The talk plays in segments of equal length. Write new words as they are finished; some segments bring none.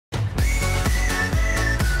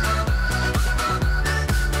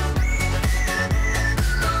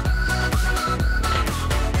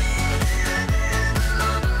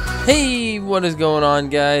Hey, what is going on,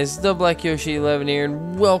 guys? The Black Yoshi 11 here,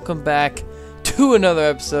 and welcome back to another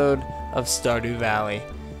episode of Stardew Valley.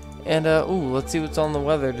 And let's see what's on the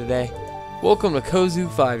weather today. Welcome to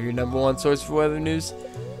Kozu 5, your #1 source for weather news.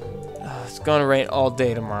 It's gonna rain all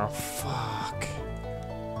day tomorrow. Fuck.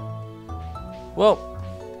 Well,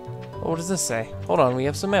 what does this say? Hold on, we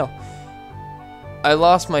have some mail. I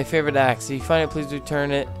lost my favorite axe. If you find it, please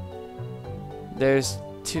return it. There's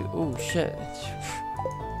two. Oh shit.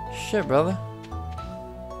 Shit, brother.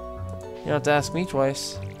 You don't have to ask me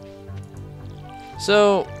twice.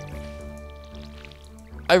 So,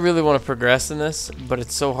 I really want to progress in this, but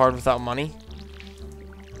it's so hard without money.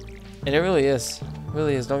 And it really is. It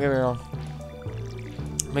really is. Don't get me wrong.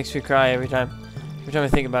 It makes me cry every time. Every time I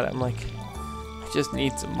think about it, I'm like, I just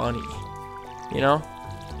need some money. You know?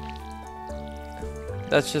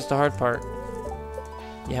 That's just the hard part.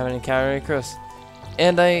 You haven't encountered any crows.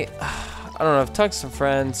 And I don't know, I've talked to some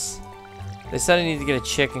friends. They said I need to get a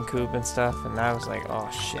chicken coop and stuff, and I was like, oh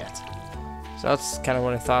shit. So that's kind of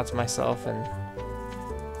what I thought to myself, and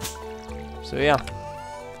so yeah.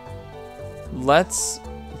 Let's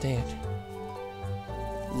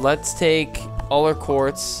take all our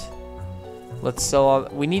quartz. Let's sell all.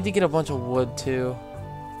 We need to get a bunch of wood too.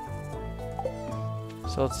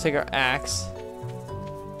 So let's take our axe.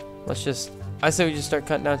 I say we just start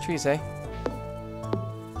cutting down trees, eh?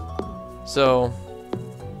 So,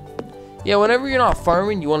 yeah, whenever you're not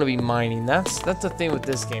farming, you want to be mining. That's the thing with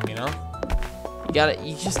this game, you know.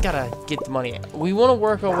 You just gotta get the money. We want to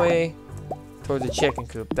work our way toward the chicken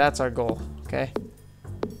coop. That's our goal, okay?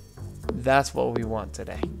 That's what we want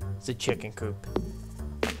today. It's a chicken coop.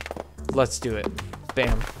 Let's do it.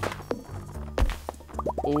 Bam.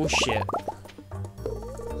 Oh shit.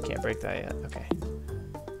 Can't break that yet. Okay.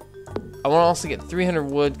 I want to also get 300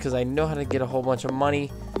 wood because I know how to get a whole bunch of money.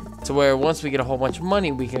 To where once we get a whole bunch of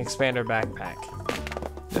money, we can expand our backpack.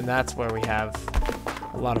 And that's where we have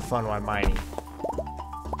a lot of fun while mining.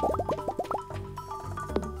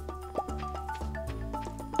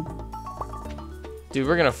 Dude,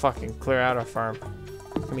 we're gonna fucking clear out our farm.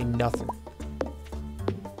 I mean, nothing.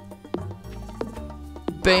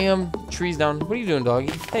 Bam! Trees down. What are you doing,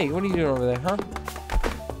 doggy? Hey, what are you doing over there, huh?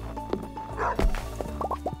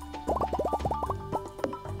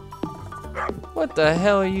 What the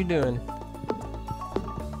hell are you doing?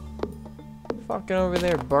 Fucking over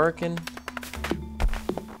there barking.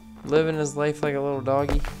 Living his life like a little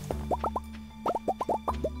doggy.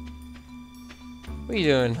 What are you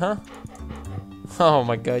doing, huh? Oh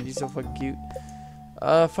my god, you're so fucking cute.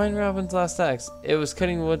 Find Robin's last axe. It was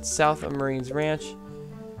cutting wood south of Marine's ranch.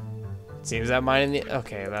 Seems that mine in the...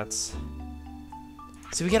 Okay, that's...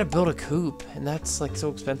 See, we gotta build a coop, and that's like so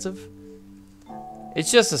expensive.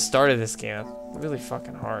 It's just the start of this game. It's really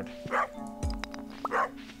fucking hard.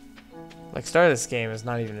 Like, start of this game is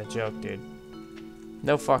not even a joke, dude.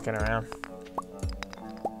 No fucking around.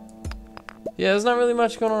 Yeah, there's not really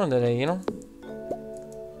much going on today, you know?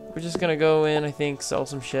 We're just gonna go in, I think, sell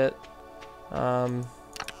some shit. What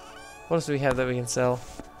else do we have that we can sell?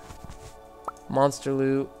 Monster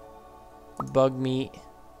loot. Bug meat.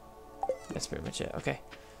 That's pretty much it. Okay.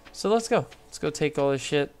 So let's go. Let's go take all this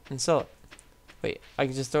shit and sell it. Wait, I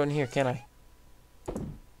can just throw it in here, can't I?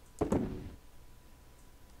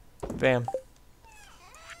 Bam.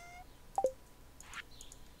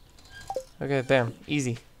 Okay, bam.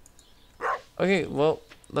 Easy. Okay, well,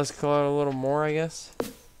 let's call out a little more, I guess.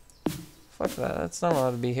 Fuck that. That's not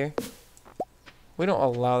allowed to be here. We don't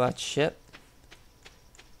allow that shit.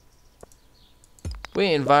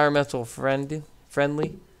 We environmental friendly.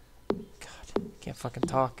 God, can't fucking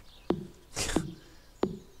talk.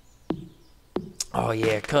 Oh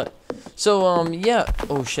yeah, cut. So yeah.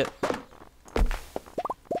 Oh shit. We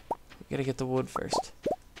gotta get the wood first.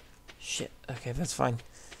 Shit. Okay, that's fine.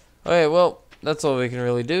 Okay, well, that's all we can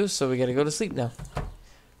really do, so we gotta go to sleep now.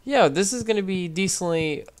 Yeah, this is gonna be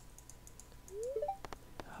decently...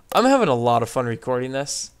 I'm having a lot of fun recording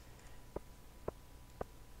this.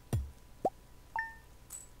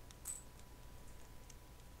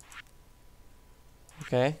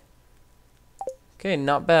 Okay. Okay,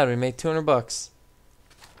 not bad. We made 200 bucks.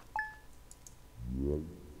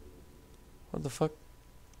 What the fuck?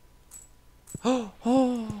 Oh,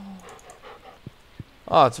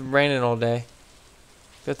 it's raining all day.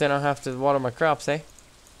 Good thing I don't have to water my crops, eh?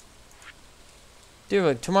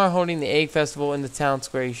 Dude, tomorrow holding the egg festival in the town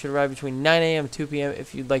square. You should arrive between 9 a.m. and 2 p.m.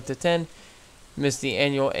 if you'd like to attend. Miss the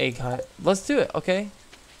annual egg hunt. Let's do it, okay?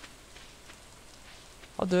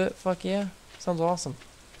 I'll do it. Fuck yeah. Sounds awesome.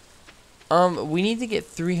 We need to get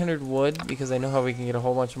 300 wood because I know how we can get a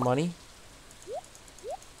whole bunch of money.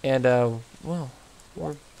 And, well,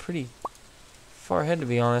 we're pretty far ahead, to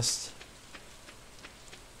be honest.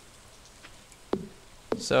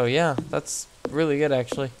 So yeah, that's really good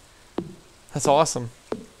actually. That's awesome.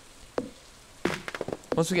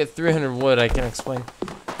 Once we get 300 wood, I can explain.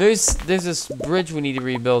 There's this bridge we need to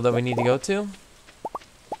rebuild that we need to go to.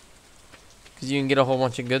 Because you can get a whole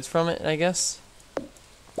bunch of goods from it, I guess.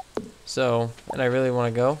 So, and I really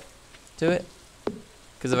want to go to it.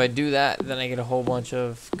 Because if I do that, then I get a whole bunch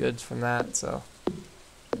of goods from that, so.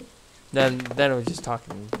 Then we're just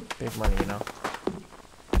talking big money, you know.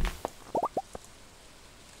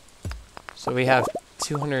 So we have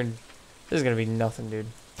 200. This is going to be nothing, dude.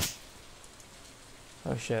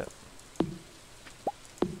 Oh, shit.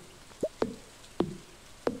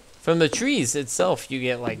 From the trees itself, you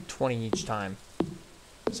get like 20 each time.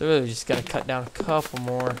 So really, we just got to cut down a couple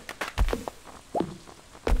more.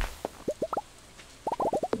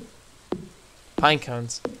 Pine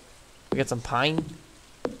cones. We got some pine.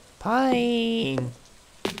 Pine.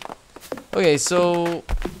 Okay, so.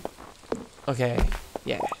 Okay,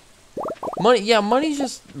 yeah. Money. Yeah, money's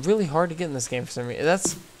just really hard to get in this game for some reason.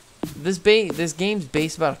 That's this game's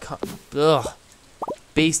based about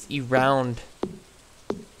based around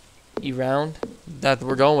that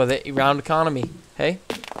we're going with it. Around economy. Hey.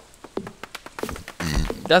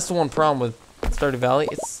 That's the one problem with Stardew Valley.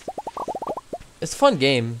 It's a fun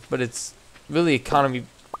game, but it's really economy.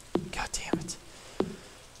 God damn it!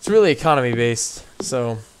 It's really economy based.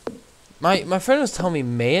 So, my friend was telling me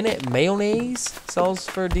mayonnaise sells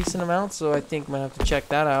for a decent amount, so I think I might have to check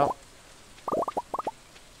that out.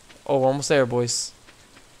 Oh, we're almost there, boys.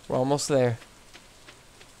 We're almost there.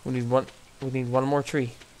 We need one. We need one more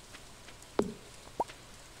tree.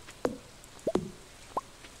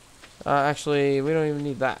 Actually, we don't even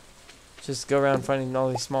need that. Just go around finding all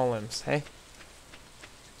these small limbs. Hey.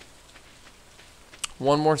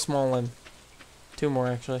 One more small limb. Two more,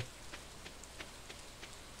 actually.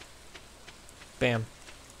 Bam.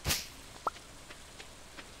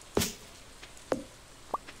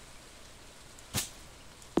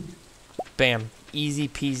 Bam. Easy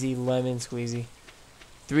peasy lemon squeezy.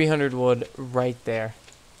 300 wood right there.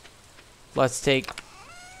 Let's take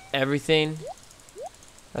everything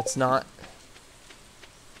that's not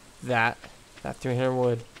that 300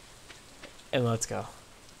 wood, and let's go.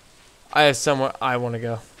 I have somewhere I want to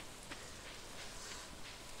go.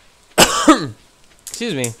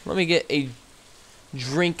 Excuse me. Let me get a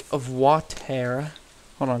drink of water.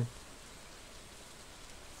 Hold on.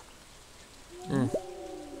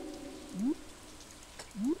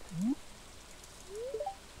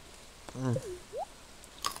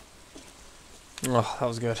 Oh, that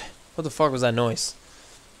was good. What the fuck was that noise?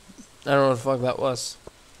 I don't know what the fuck that was.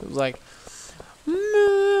 It was like...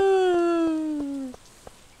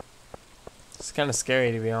 It's kind of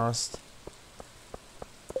scary, to be honest.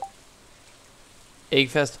 Egg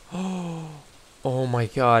Fest. Oh my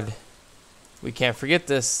god. We can't forget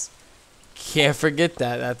this. Can't forget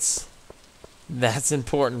that. That's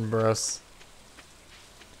important, bros.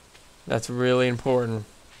 That's really important.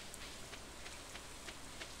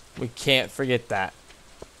 We can't forget that.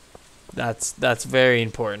 That's very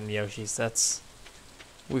important, Yoshis.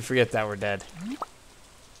 We forget that we're dead.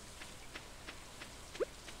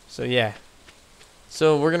 So yeah.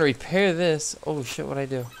 So we're gonna repair this. Oh shit, what'd I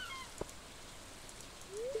do?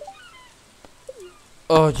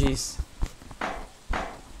 Oh jeez.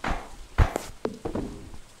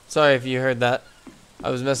 Sorry if you heard that. I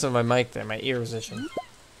was messing with my mic there. My ear was itching.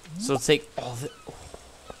 So let's take all the... Oh.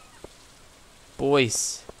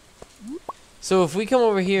 Boys. So if we come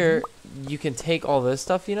over here, you can take all this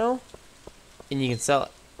stuff, you know? And you can sell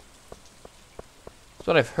it. That's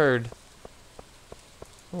what I've heard.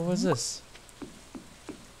 What was this?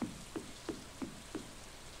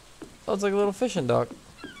 Oh, it's like a little fishing dock.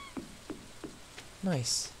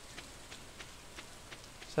 Nice.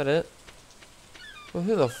 Is that it? Well,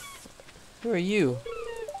 who are you?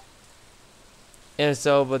 And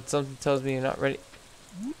so, but something tells me you're not ready.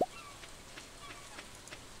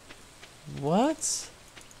 What?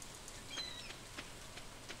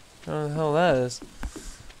 I don't know what the hell that is.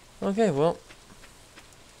 Okay, well.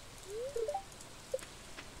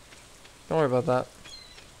 Don't worry about that.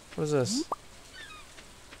 What is this?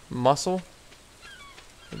 Muscle?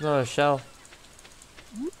 It's not a shell.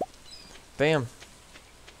 Bam.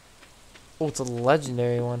 Oh, it's a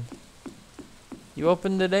legendary one. You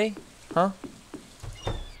open today? Huh?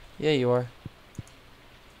 Yeah, you are.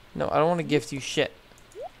 No, I don't want to gift you shit.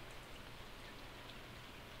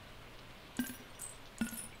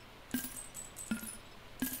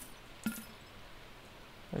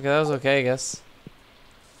 Okay, that was okay, I guess.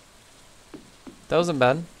 That wasn't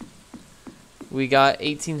bad. We got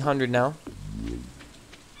 1,800 now.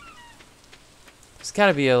 It's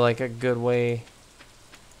gotta be like a good way.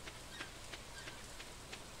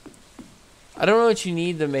 I don't know what you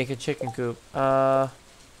need to make a chicken coop. Robin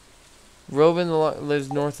lives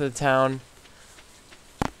north of the town.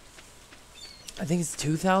 I think it's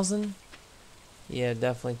 2,000. Yeah,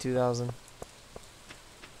 definitely 2,000.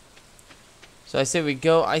 So I say we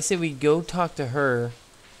go talk to her.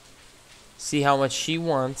 See how much she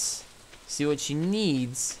wants. See what she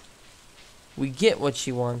needs. We get what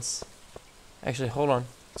she wants. Actually, hold on.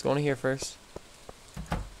 Let's go in here first.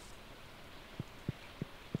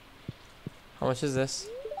 How much is this?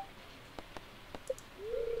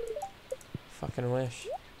 Fucking wish.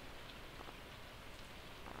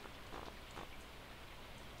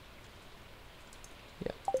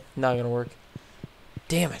 Yep. Not gonna work.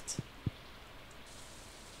 Damn it.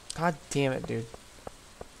 God damn it, dude.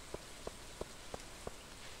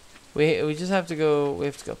 We just have to go. We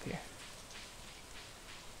have to go up here.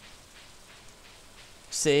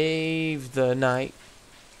 Save the night.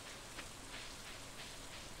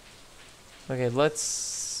 Okay,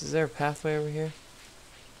 let's. Is there a pathway over here?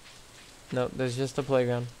 No, there's just a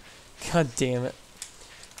playground. God damn it.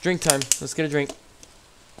 Drink time. Let's get a drink.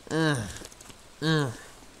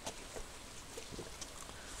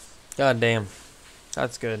 God damn.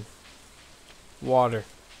 That's good. Water.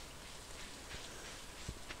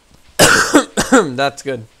 That's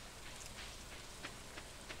good.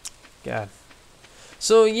 God.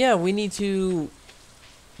 So, yeah, we need to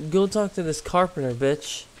go talk to this carpenter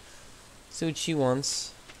bitch. See what she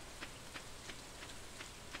wants.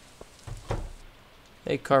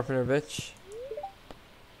 Hey, carpenter bitch.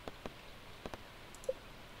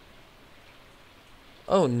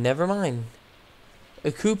 Oh, never mind.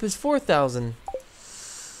 A coop is 4,000.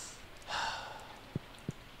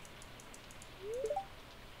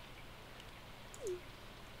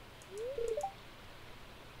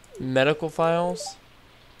 Medical files?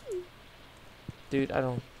 Dude, I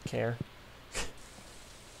don't care.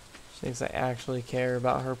 She thinks I actually care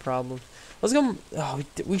about her problems. Let's go. Oh,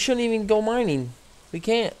 we shouldn't even go mining. We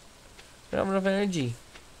can't. We don't have enough energy.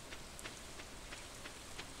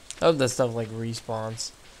 I hope that stuff like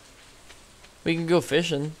respawns. We can go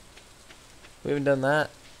fishing. We haven't done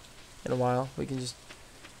that in a while. We can just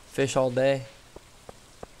fish all day.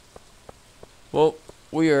 Well,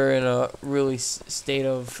 we are in a really state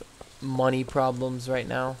of money problems right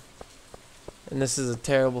now. And this is a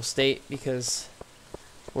terrible state because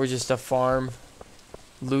we're just a farm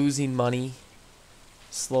losing money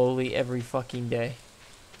slowly every fucking day.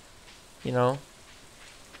 You know?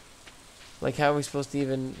 Like, how are we supposed to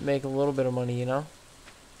even make a little bit of money, you know?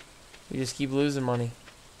 We just keep losing money.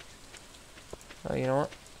 Oh, you know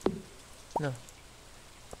what? No.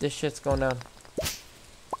 This shit's going down.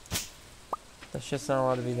 That shit's not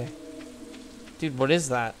allowed to be there. Dude, what is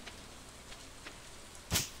that?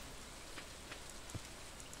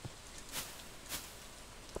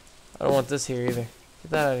 I don't want this here either. Get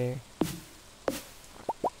that out of here.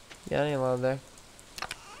 Yeah, I ain't allowed there.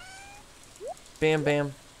 Bam,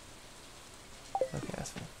 bam. Okay, that's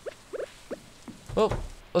fine. Well,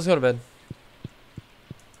 let's go to bed.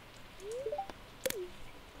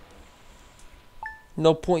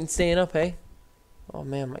 No point in staying up, hey? Oh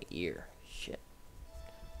man, my ear. Shit.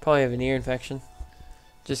 Probably have an ear infection.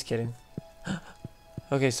 Just kidding.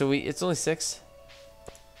 Okay, so it's only 6.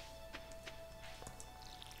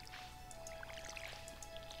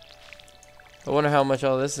 I wonder how much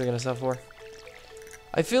all this is gonna sell for.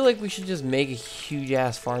 I feel like we should just make a huge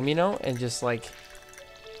ass farm, you know, and just like,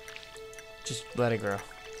 just let it grow.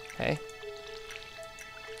 Okay?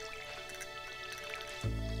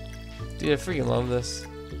 Dude, I freaking love this.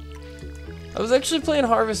 I was actually playing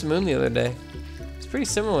Harvest Moon the other day. It's pretty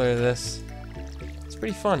similar to this. It's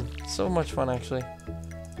pretty fun. So much fun, actually.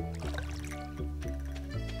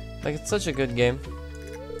 Like, it's such a good game.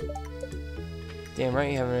 Damn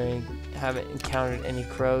right you haven't encountered any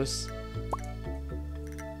crows.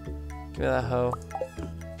 Give me that hoe.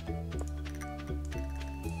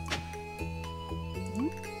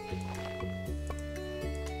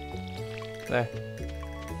 There.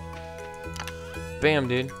 Bam,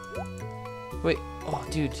 dude. Wait. Oh,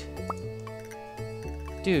 dude.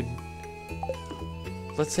 Dude.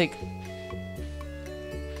 Let's take...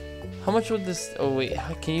 How much would this... Oh, wait.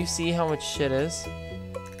 Can you see how much shit is?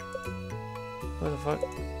 What the fuck?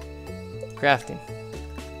 Crafting.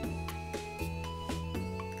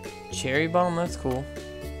 Cherry bomb? That's cool.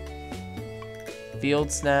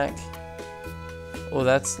 Field snack. Oh,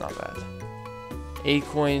 that's not bad.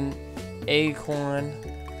 Acorn.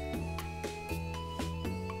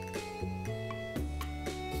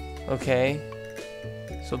 Okay.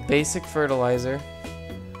 So basic fertilizer.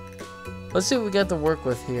 Let's see what we got to work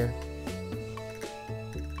with here.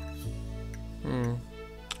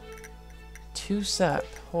 2 sap.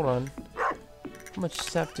 Hold on. How much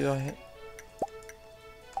sap do I have?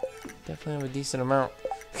 Definitely have a decent amount.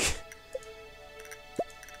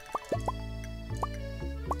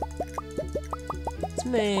 Let's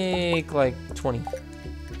make like 20.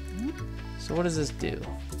 So what does this do?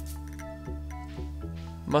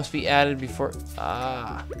 Must be added before.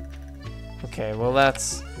 Ah. Okay, well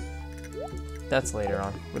that's later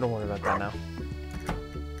on. We don't worry about that now.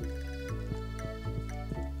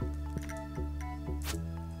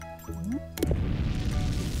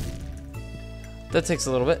 That takes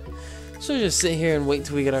a little bit. So just sit here and wait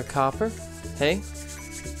till we get our copper. Hey.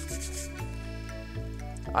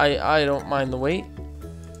 I don't mind the wait.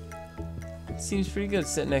 Seems pretty good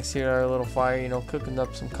sitting next here at our little fire, you know, cooking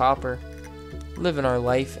up some copper. Living our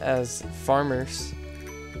life as farmers.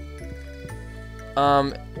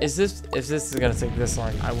 If this is gonna take this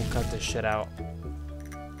long, I will cut this shit out.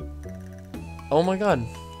 Oh my god.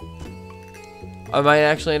 I might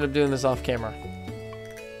actually end up doing this off camera.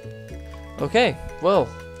 Okay, well,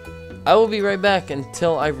 I will be right back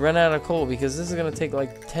until I run out of coal because this is gonna take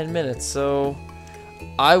like 10 minutes, so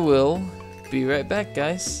I will be right back,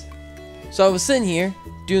 guys. So I was sitting here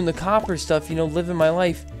doing the copper stuff, you know, living my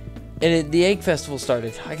life, and the egg festival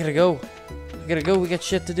started. I gotta go. We got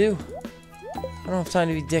shit to do. I don't have time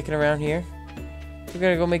to be dicking around here. We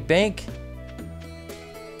gotta go make bank.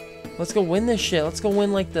 Let's go win this shit. Let's go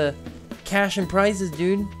win like the cash and prizes,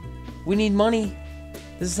 dude. We need money.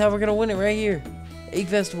 This is how we're gonna win it right here. Egg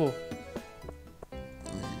festival.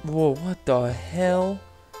 Whoa, what the hell?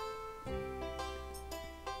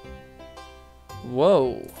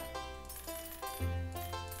 Whoa.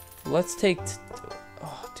 Let's take...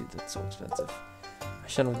 oh, dude, that's so expensive. I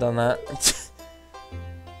shouldn't have done that.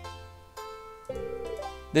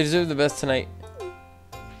 They deserve the best tonight.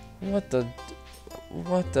 What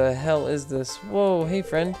the hell is this? Whoa, hey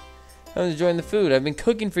friend. I'm enjoying the food. I've been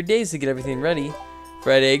cooking for days to get everything ready.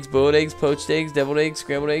 Fried eggs, boiled eggs, poached eggs, deviled eggs,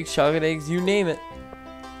 scrambled eggs, chocolate eggs, you name it.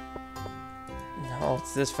 Oh,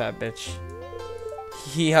 it's this fat bitch.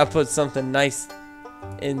 I put something nice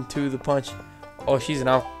into the punch. Oh, she's an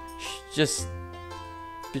out. Just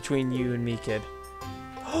between you and me, kid.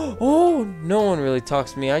 Oh, no one really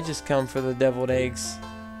talks to me. I just come for the deviled eggs.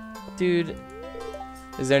 Dude,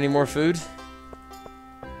 is there any more food?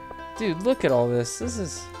 Dude, look at all this.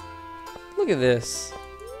 Look at this.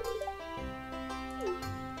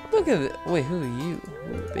 Look at it. Wait, who are you?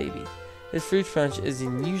 Ooh, baby. This fruit punch is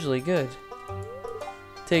unusually good.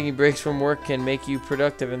 Taking breaks from work can make you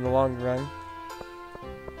productive in the long run.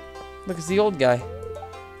 Look, it's the old guy.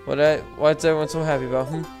 What's everyone so happy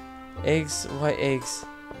about? Eggs? White eggs.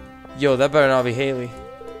 Yo, that better not be Haley.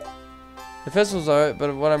 The festival's alright,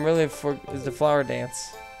 but what I'm really for is the flower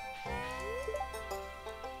dance.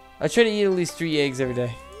 I try to eat at least 3 eggs every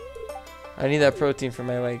day. I need that protein for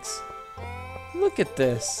my legs. Look at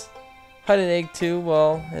this. Hide an egg too,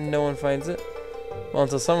 well, and no one finds it. Well,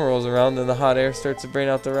 until summer rolls around, then the hot air starts to bring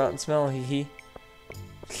out the rotten smell, hee hee.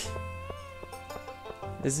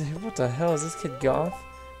 What the hell, is this kid goth?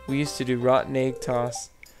 We used to do rotten egg toss.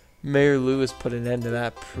 Mayor Lewis put an end to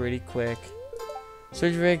that pretty quick.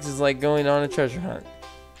 Search for eggs is like going on a treasure hunt.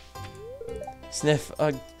 Sniff,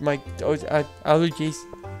 my allergies.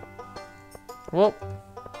 Well,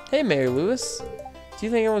 hey Mayor Lewis. Do you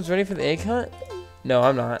think everyone's ready for the egg hunt? No,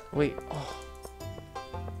 I'm not. Wait, oh.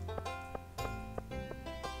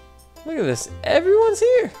 Look at this. Everyone's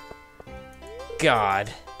here. God.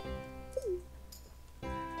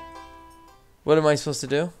 What am I supposed to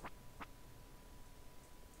do?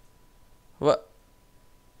 What?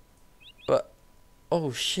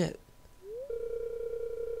 Oh shit.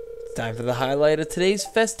 It's time for the highlight of today's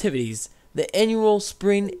festivities. The annual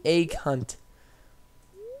spring egg hunt.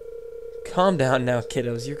 Calm down now,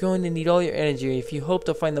 kiddos. You're going to need all your energy if you hope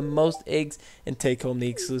to find the most eggs and take home the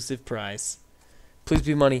exclusive prize. Please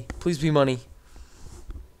be money. Please be money.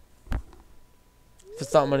 If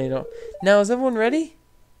it's not money, don't. Now, is everyone ready?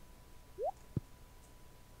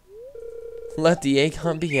 Let the egg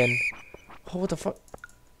hunt begin. Oh, what the fuck?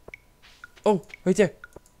 Oh, right there.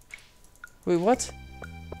 Wait, what?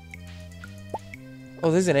 Oh,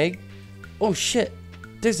 there's an egg. Oh, shit.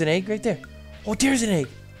 There's an egg right there. Oh, there's an egg.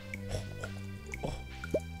 Oh.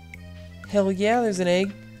 Hell yeah, there's an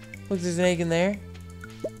egg. Look, there's an egg in there.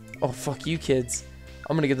 Oh, fuck you, kids.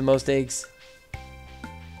 I'm gonna get the most eggs.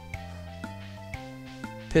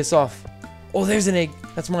 Piss off. Oh, there's an egg.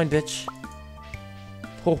 That's mine, bitch.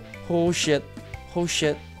 Oh shit. Oh,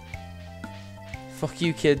 shit. Fuck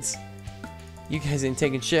you, kids. You guys ain't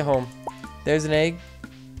taking shit home. There's an egg.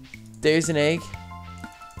 There's an egg.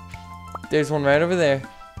 There's one right over there.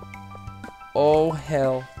 Oh,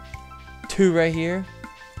 hell. 2 right here.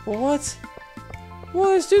 What? Whoa,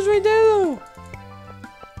 there's 2 right there, though.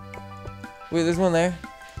 Wait, there's one there.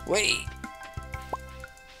 Wait.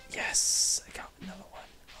 Yes. I got another one.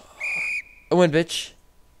 I win, bitch.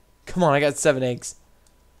 Come on, I got 7 eggs.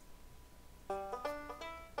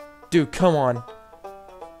 Dude, come on.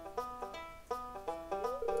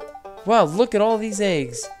 Wow, look at all these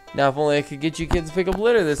eggs. Now, if only I could get you kids to pick up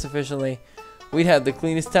litter this efficiently, we'd have the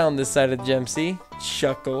cleanest town this side of the gem, see?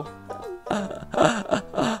 Chuckle.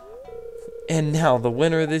 And now, the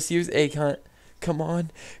winner of this year's egg hunt. Come on,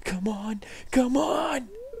 come on, come on!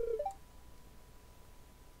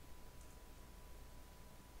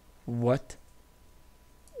 What?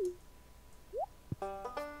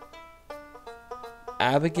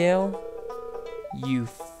 Abigail? You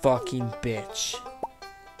fucking bitch.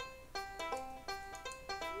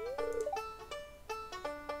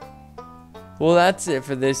 Well, that's it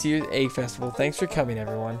for this year's Egg Festival. Thanks for coming,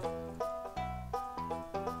 everyone.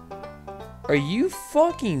 Are you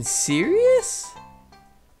fucking serious?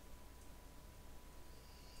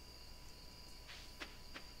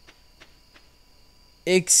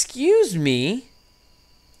 Excuse me?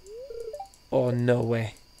 Oh, no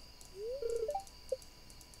way.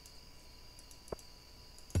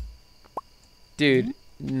 Dude,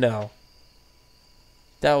 no.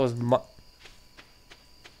 That was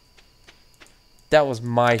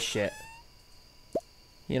my shit.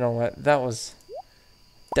 You know what?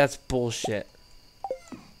 That's bullshit.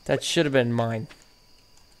 That should have been mine.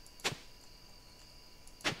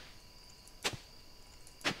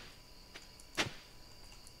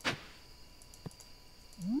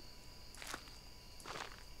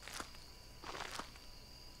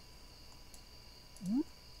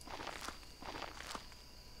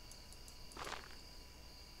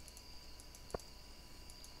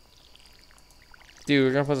 Dude,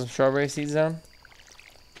 we're gonna put some strawberry seeds down.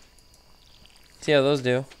 See how those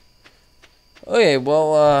do. Okay,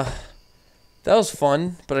 well, that was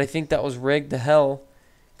fun, but I think that was rigged to hell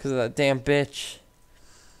because of that damn bitch.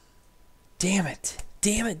 Damn it.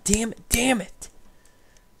 Damn it, damn it, damn it.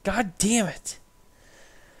 God damn it.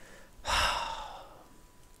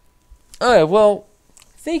 Alright, well,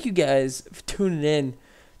 thank you guys for tuning in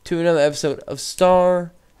to another episode of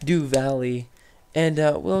Stardew Valley. And,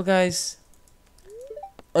 well, guys,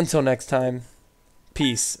 until next time,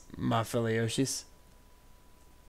 peace, my fellow Yoshis.